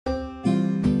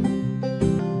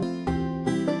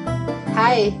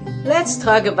Hi, let's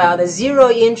talk about the zero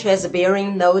interest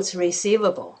bearing notes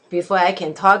receivable. Before I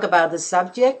can talk about the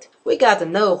subject, we got to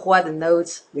know what the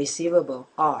notes receivable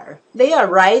are. They are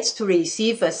rights to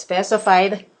receive a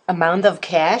specified amount of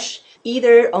cash,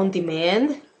 either on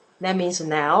demand, that means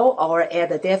now, or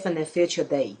at a definite future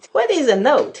date. What is a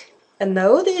note? A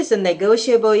note is a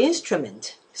negotiable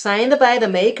instrument, signed by the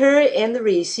maker and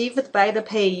received by the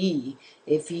payee.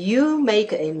 If you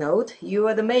make a note, you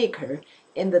are the maker,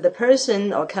 and the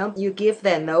person or company you give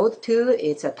that note to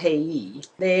is a payee.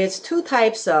 There's two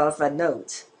types of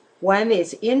notes. One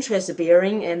is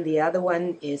interest-bearing and the other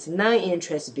one is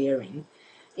non-interest-bearing.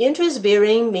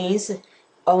 Interest-bearing means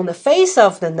on the face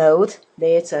of the note,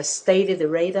 there's a stated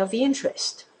rate of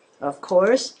interest. Of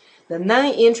course, the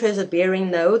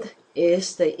non-interest-bearing note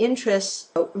is the interest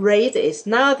rate is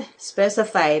not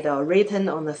specified or written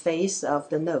on the face of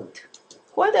the note.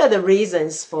 What are the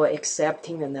reasons for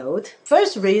accepting a note?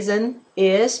 First reason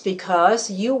is because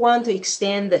you want to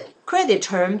extend the credit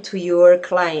term to your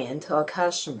client or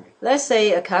customer. Let's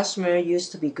say a customer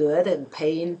used to be good and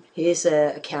paying his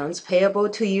accounts payable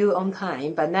to you on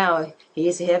time, but now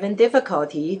he's having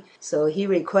difficulty, so he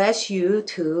requests you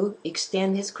to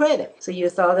extend his credit. So you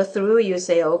thought it through, you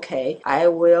say, okay, I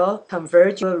will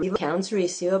convert your accounts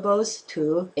receivables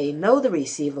to a note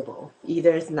receivable,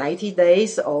 either 90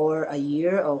 days or a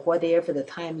year or whatever the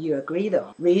time you agreed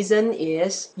on. Reason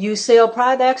is you sell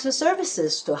products or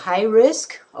services to high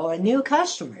risk or new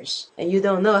customers, and you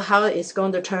don't know how it's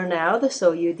going to turn out,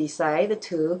 so you decide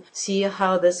to see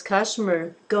how this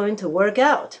customer going to work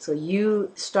out. So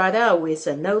you start out with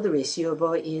a note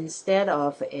receivable instead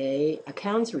of a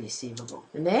accounts receivable.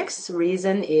 The next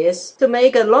reason is to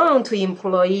make a loan to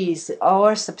employees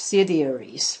or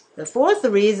subsidiaries. The fourth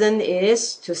reason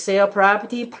is to sell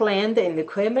property, plant, and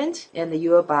equipment, and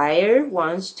your buyer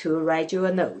wants to write you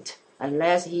a note.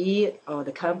 Unless he or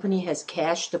the company has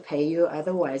cash to pay you,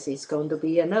 otherwise it's going to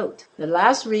be a note. The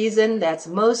last reason, that's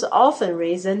most often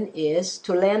reason, is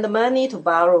to lend money to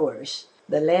borrowers.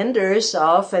 The lenders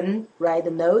often write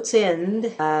the notes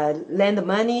and lend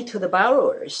money to the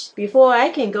borrowers. Before I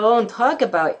can go and talk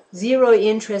about zero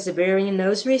interest bearing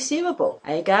notes receivable,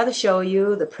 I got to show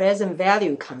you the present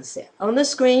value concept. On the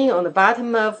screen, on the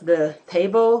bottom of the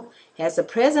table, has a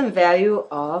present value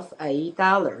of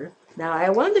 $1. Now I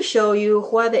want to show you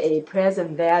what a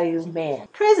present value means.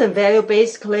 Present value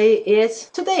basically is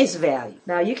today's value.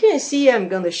 Now you can see I'm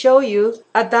going to show you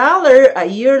 $1 a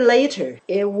year later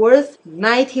is worth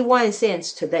 91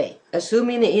 cents today,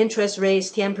 assuming the interest rate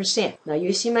is 10%. Now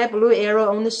you see my blue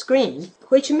arrow on the screen,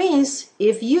 which means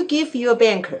if you give your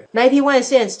banker 91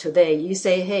 cents today, you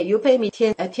say, hey, you pay me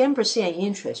a 10%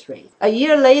 interest rate. A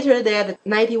year later, that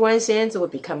 91 cents will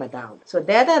become $1. So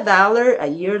that $1 a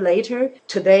year later,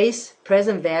 today's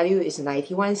present value is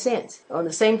 91 cents. On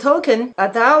the same token,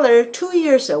 $1 2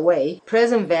 years away,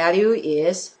 present value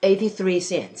is 83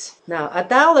 cents. Now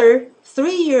 $1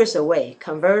 3 years away,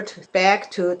 convert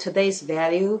back to today's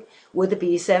value, would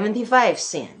be 75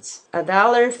 cents.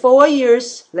 $1 4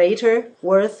 years later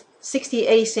worth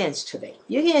 68 cents today.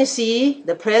 You can see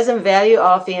the present value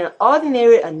of an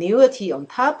ordinary annuity on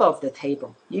top of the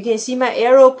table. You can see my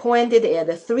arrow pointed at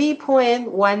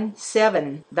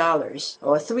 $3.17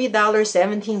 or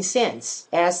 $3.17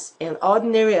 as an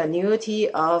ordinary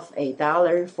annuity of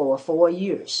 $1 for 4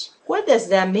 years. What does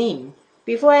that mean?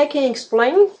 Before I can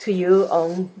explain to you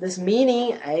on this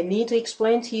meaning, I need to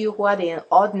explain to you what an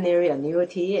ordinary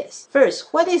annuity is.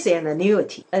 First, what is an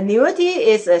annuity? Annuity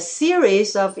is a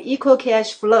series of equal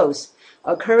cash flows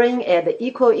occurring at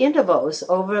equal intervals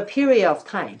over a period of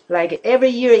time, like every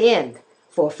year end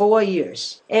for 4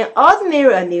 years. An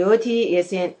ordinary annuity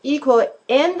is an equal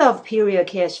end-of-period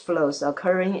cash flows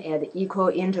occurring at equal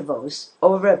intervals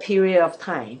over a period of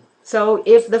time. So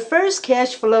if the first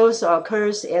cash flows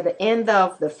occurs at the end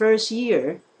of the first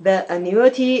year, the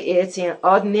annuity is an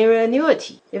ordinary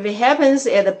annuity. If it happens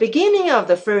at the beginning of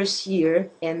the first year,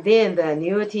 and then the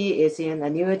annuity is an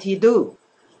annuity due.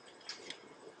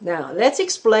 Now, let's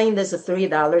explain this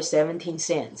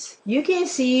 $3.17. You can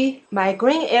see my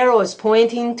green arrow is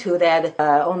pointing to that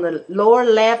on the lower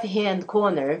left-hand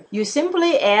corner. You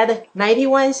simply add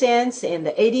 91 cents and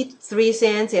the 83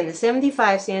 cents and the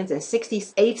 75 cents and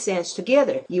 68 cents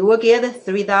together. You will get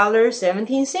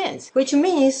 $3.17, which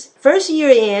means first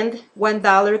year end,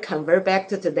 $1 convert back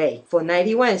to today for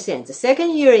 91 cents.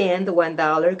 Second year end,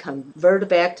 $1 convert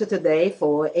back to today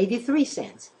for 83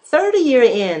 cents. Third year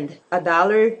end,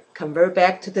 $1 convert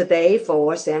back to today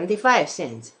for 75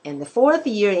 cents. And the fourth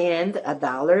year end,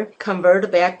 $1,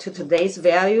 convert back to today's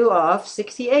value of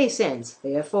 68 cents.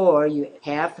 Therefore, you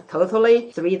have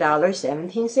totally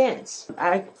 $3.17.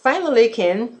 I finally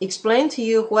can explain to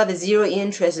you what a zero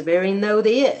interest bearing note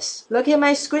is. Look at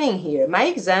my screen here. My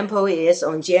example is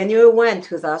on January 1,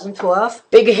 2012,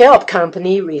 Big Help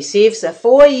Company receives a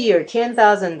 4-year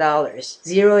 $10,000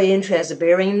 zero interest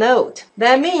bearing note.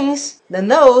 That means the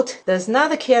note does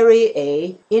not carry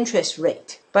a interest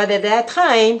rate. But at that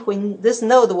time, when this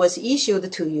note was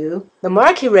issued to you, the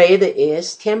market rate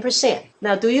is 10%.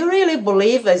 Now, do you really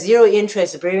believe a zero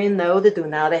interest bearing note do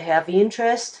not have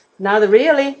interest? Not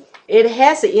really. It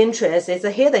has interest. It's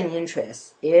a hidden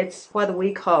interest. It's what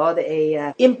we call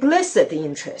a implicit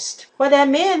interest. What that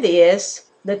meant is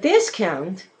the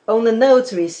discount on the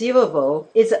notes receivable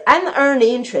is unearned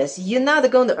interest. You're not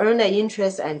going to earn that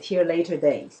interest until later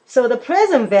days. So the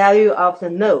present value of the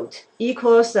note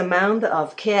equals the amount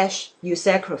of cash you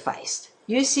sacrificed.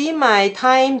 You see my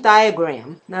time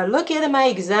diagram. Now look at my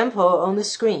example on the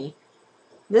screen.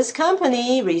 This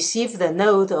company received the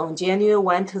note on January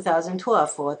 1,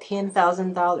 2012 for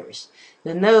 $10,000.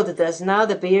 The note does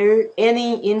not bear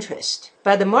any interest,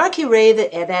 but the market rate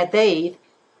at that date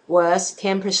was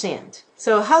 10%.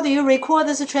 So how do you record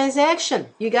this transaction?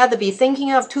 You got to be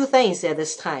thinking of two things at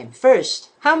this time. First,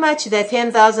 how much that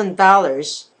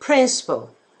 $10,000 principal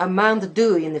amount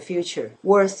due in the future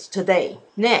worth today?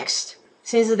 Next,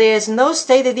 since there is no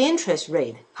stated interest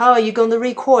rate, how are you going to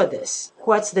record this?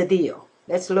 What's the deal?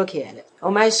 Let's look at it.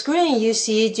 On my screen, you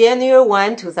see January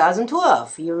 1,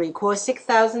 2012. You record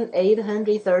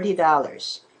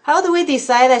 $6,830. How do we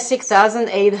decide that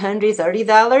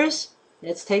 $6,830?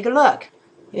 Let's take a look.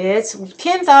 It's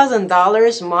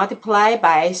 $10,000 multiplied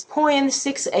by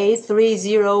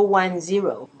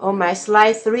 0.683010. On my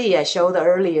slide 3, I showed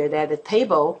earlier that the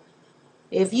table,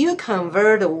 if you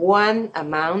convert one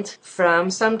amount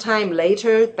from sometime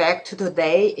later back to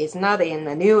today, it's not an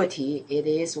annuity, it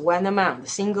is one amount,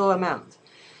 single amount.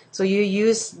 So you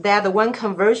use that one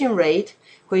conversion rate,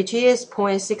 which is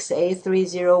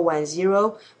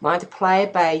 0.683010,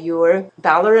 multiplied by your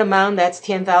dollar amount, that's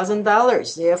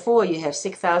 $10,000. Therefore, you have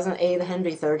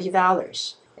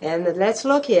 $6,830. And let's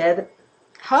look at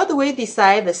how do we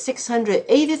decide the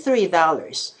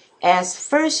 $683 as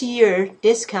first year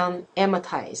discount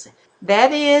amortized.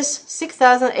 That is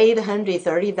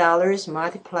 $6,830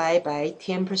 multiplied by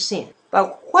 10%.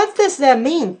 But what does that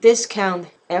mean, discount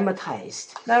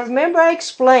amortized? Now remember I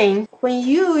explained, when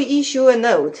you issue a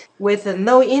note with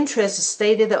no interest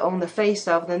stated on the face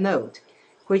of the note,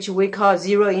 which we call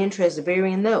zero interest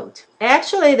bearing note,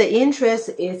 actually the interest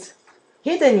is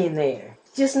hidden in there,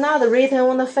 just not written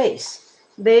on the face.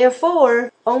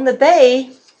 Therefore, on the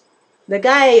day the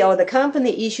guy or the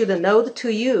company issued a note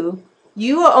to you,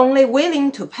 you are only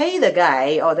willing to pay the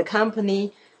guy or the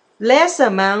company less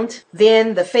amount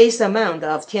than the face amount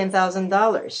of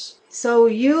 $10,000. So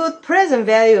your present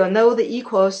value of note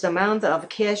equals the amount of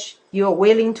cash you're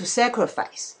willing to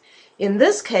sacrifice. In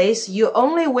this case, you're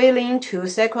only willing to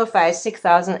sacrifice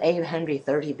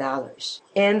 $6,830.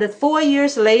 And 4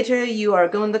 years later, you are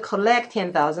going to collect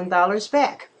 $10,000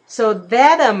 back. So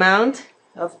that amount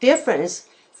of difference,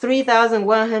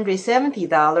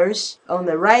 $3,170 on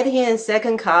the right-hand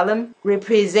second column,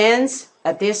 represents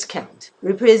a discount,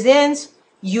 represents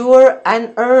your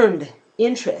unearned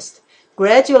interest.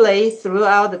 Gradually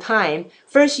throughout the time,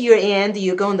 first year end,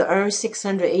 you're going to earn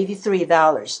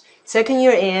 $683. Second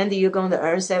year end, you're going to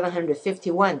earn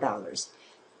 $751.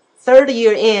 Third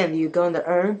year end, you're going to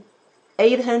earn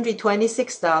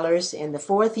 $826. And the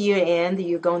fourth year end,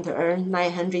 you're going to earn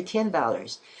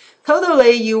 $910.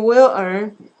 Totally, you will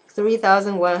earn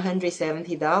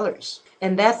 $3,170.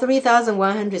 And that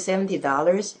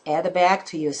 $3,170 added back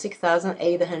to your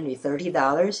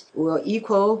 $6,830 will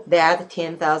equal that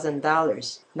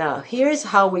 $10,000. Now, here's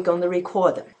how we're going to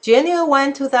record them. January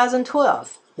 1,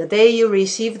 2012, the day you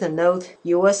receive the note,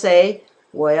 you will say,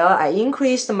 well, I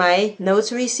increased my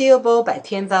notes receivable by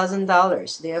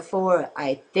 $10,000. Therefore,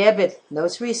 I debit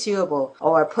notes receivable,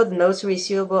 or put notes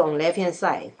receivable on left-hand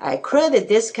side. I credit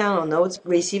discount on notes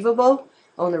receivable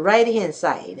on the right-hand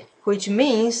side, which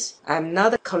means I'm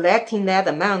not collecting that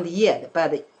amount yet,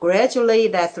 but gradually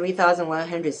that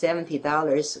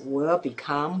 $3,170 will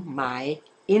become my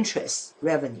interest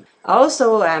revenue.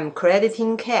 Also, I'm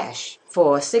crediting cash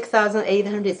for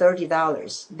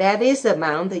 $6,830. That is the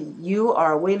amount you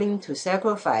are willing to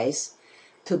sacrifice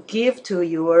to give to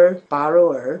your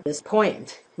borrower this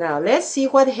point. Now, let's see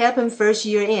what happened first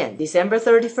year end, December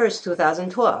 31st,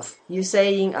 2012. You're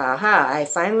saying, aha, I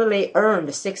finally earned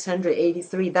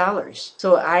 $683.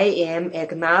 So I am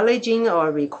acknowledging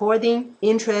or recording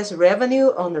interest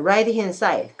revenue on the right-hand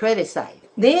side, credit side.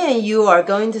 Then you are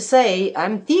going to say,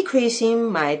 I'm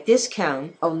decreasing my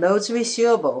discount on notes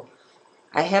receivable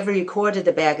I have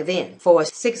recorded back then for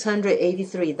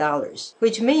 $683,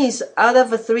 which means out of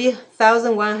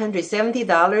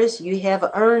 $3,170, you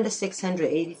have earned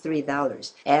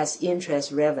 $683 as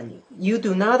interest revenue. You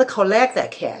do not collect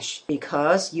that cash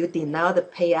because you did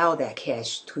not pay out that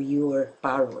cash to your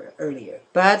borrower earlier,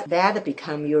 but that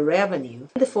become your revenue.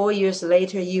 And 4 years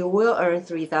later, you will earn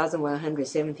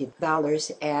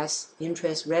 $3,170 as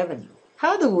interest revenue.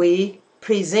 How do we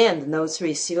present notes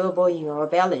receivable in our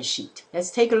balance sheet?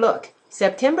 Let's take a look.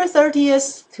 September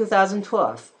 30th,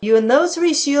 2012. Your notes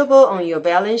receivable on your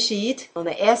balance sheet on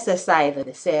the asset side,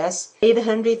 it says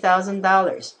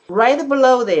 $800,000. Right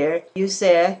below there, you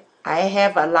say, I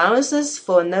have allowances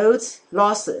for notes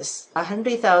losses,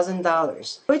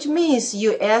 $100,000, which means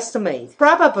you estimate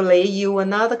probably you will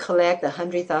not collect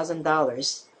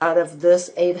 $100,000 out of this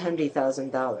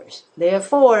 $800,000.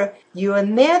 Therefore, your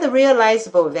net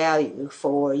realizable value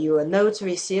for your notes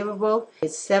receivable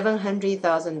is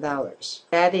 $700,000.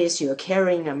 That is your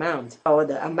carrying amount, or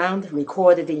the amount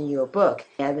recorded in your book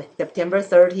at September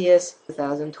 30th,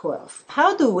 2012.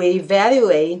 How do we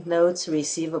evaluate notes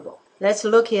receivable? Let's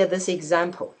look at this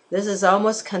example. This is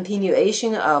almost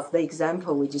continuation of the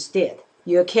example we just did.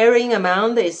 Your carrying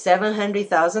amount is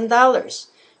 $700,000,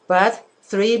 but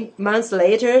 3 months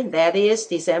later, that is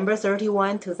December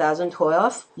 31,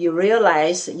 2012, you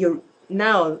realize you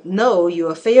now know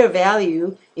your fair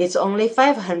value is only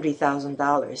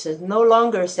 $500,000. It's no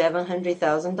longer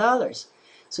 $700,000.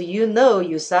 So you know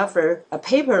you suffer a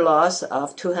paper loss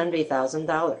of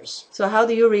 $200,000. So how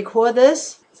do you record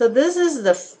this? So this is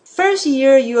the first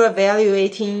year you are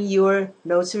evaluating your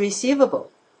notes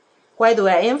receivable. Why do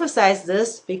I emphasize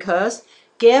this? Because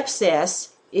GAAP says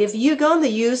if you're going to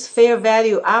use fair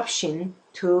value option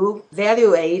to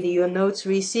evaluate your notes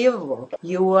receivable,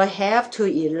 you will have to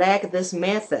elect this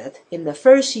method in the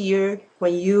first year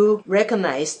when you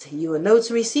recognized your notes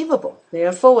receivable.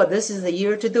 Therefore, this is the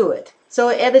year to do it. So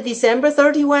at December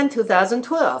 31,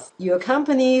 2012, your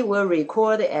company will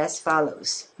record as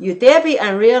follows. You debit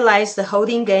unrealized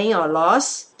holding gain or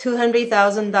loss,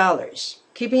 $200,000.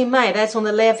 Keep in mind, that's on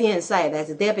the left-hand side, that's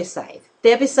the debit side.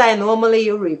 Debit side, normally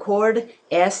you record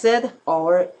asset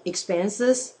or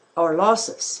expenses or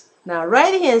losses. Now,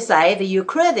 right-hand side, you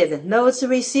credit notes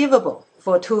receivable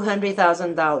for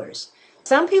 $200,000.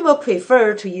 Some people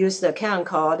prefer to use the account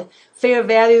called fair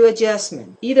value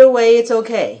adjustment. Either way, it's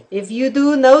okay. If you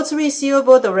do notes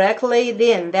receivable directly,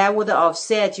 then that would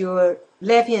offset your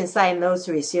left-hand side notes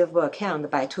receivable account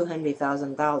by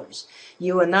 $200,000.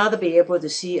 You will not be able to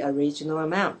see original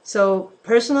amount. So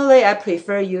personally, I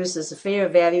prefer use this fair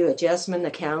value adjustment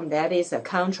account. That is a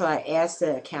contra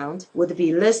asset account would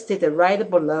be listed right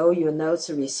below your notes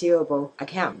receivable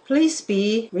account. Please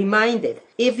be reminded,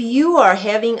 if you are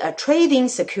having a trading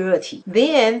security,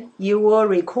 then you will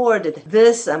record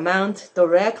this amount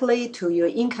directly to your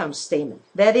income statement.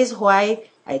 That is why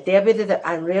I debited the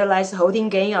unrealized holding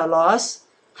gain or loss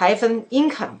hyphen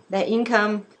income. That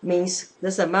income means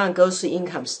this amount goes to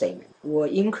income statement. Will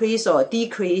increase or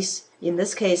decrease, in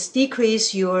this case,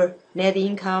 decrease your net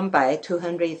income by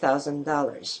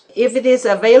 $200,000. If it is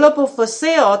available for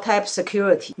sale type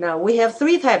security, now we have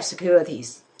 3 types of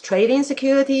securities: trading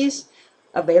securities,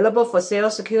 available for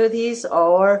sale securities,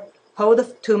 or hold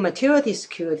to maturity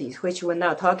securities, which we're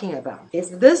not talking about. If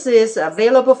this is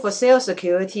available for sale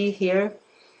security here,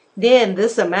 then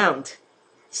this amount,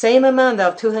 same amount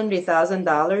of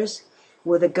 $200,000,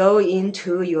 would go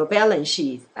into your balance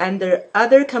sheet under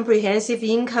other comprehensive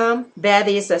income. That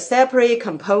is a separate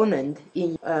component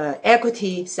in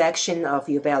equity section of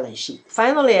your balance sheet.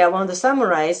 Finally, I want to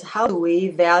summarize how do we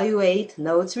evaluate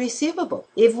notes receivable.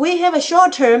 If we have a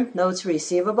short-term notes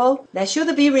receivable, that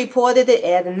should be reported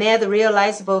at net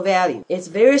realizable value. It's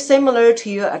very similar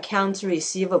to your accounts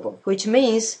receivable, which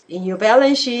means in your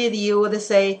balance sheet you would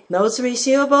say notes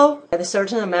receivable at a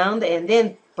certain amount and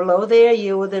then Below there,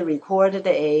 you would record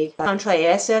a contract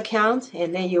asset account,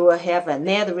 and then you will have a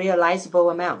net realizable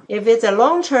amount. If it's a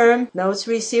long-term notes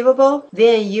receivable,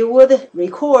 then you would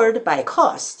record by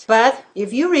cost. But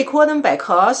if you record them by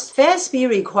cost, FASB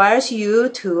requires you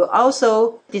to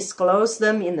also disclose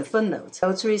them in the footnote.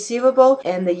 Notes receivable,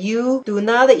 and you do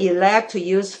not elect to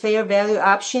use fair value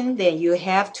option, then you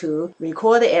have to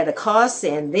record it at the cost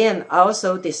and then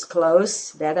also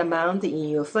disclose that amount in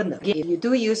your footnote. If you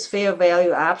do use fair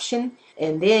value option,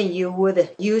 and then you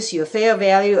would use your fair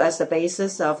value as the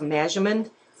basis of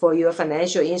measurement for your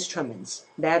financial instruments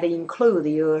that include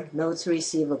your notes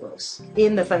receivables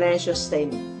in the financial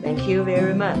statement. Thank you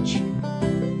very much.